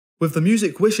With the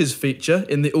Music Wishes feature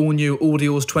in the all-new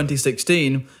Audials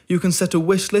 2016, you can set a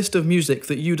wish list of music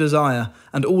that you desire,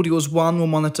 and Audials One will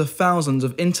monitor thousands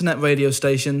of internet radio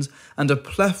stations and a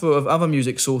plethora of other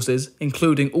music sources,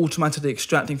 including automatically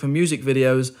extracting from music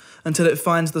videos, until it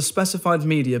finds the specified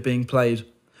media being played.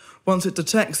 Once it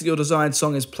detects that your desired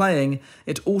song is playing,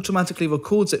 it automatically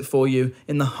records it for you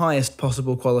in the highest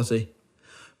possible quality.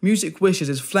 Music Wishes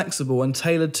is flexible and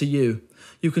tailored to you.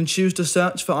 You can choose to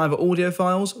search for either audio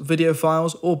files, video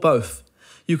files, or both.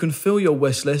 You can fill your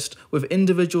wish list with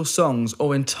individual songs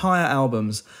or entire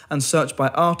albums and search by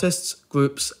artists,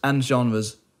 groups, and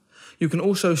genres. You can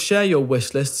also share your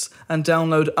wish lists and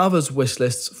download others' wish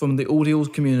lists from the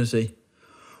Audials community.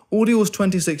 Audials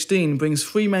 2016 brings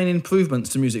three main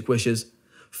improvements to Music Wishes.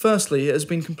 Firstly, it has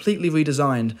been completely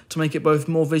redesigned to make it both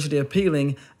more visually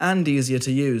appealing and easier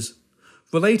to use.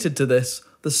 Related to this,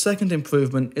 the second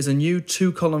improvement is a new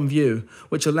two-column view,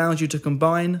 which allows you to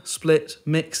combine, split,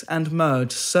 mix and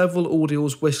merge several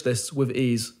Audials wishlists with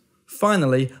ease.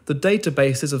 Finally, the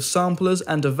databases of samplers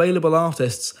and available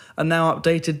artists are now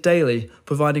updated daily,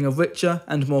 providing a richer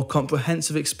and more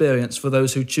comprehensive experience for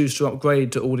those who choose to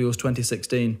upgrade to Audials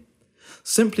 2016.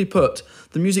 Simply put,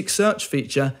 the music search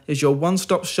feature is your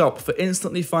one-stop shop for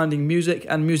instantly finding music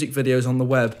and music videos on the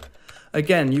web.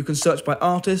 Again, you can search by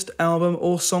artist, album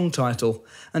or song title,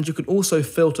 and you can also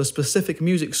filter specific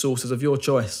music sources of your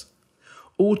choice.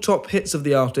 All top hits of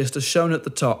the artist are shown at the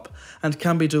top and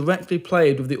can be directly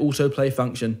played with the autoplay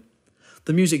function.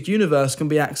 The music universe can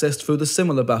be accessed through the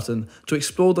Similar button to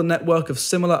explore the network of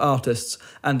similar artists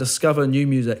and discover new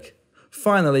music.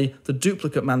 Finally, the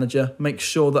Duplicate Manager makes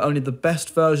sure that only the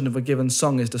best version of a given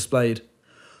song is displayed.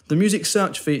 The music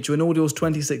search feature in Audials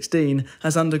 2016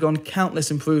 has undergone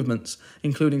countless improvements,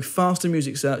 including faster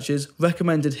music searches,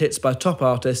 recommended hits by top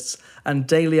artists, and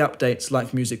daily updates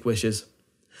like Music Wishes.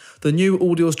 The new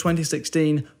Audials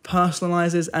 2016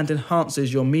 personalises and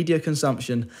enhances your media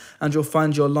consumption, and you'll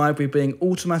find your library being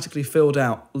automatically filled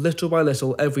out little by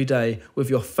little every day with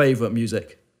your favourite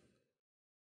music.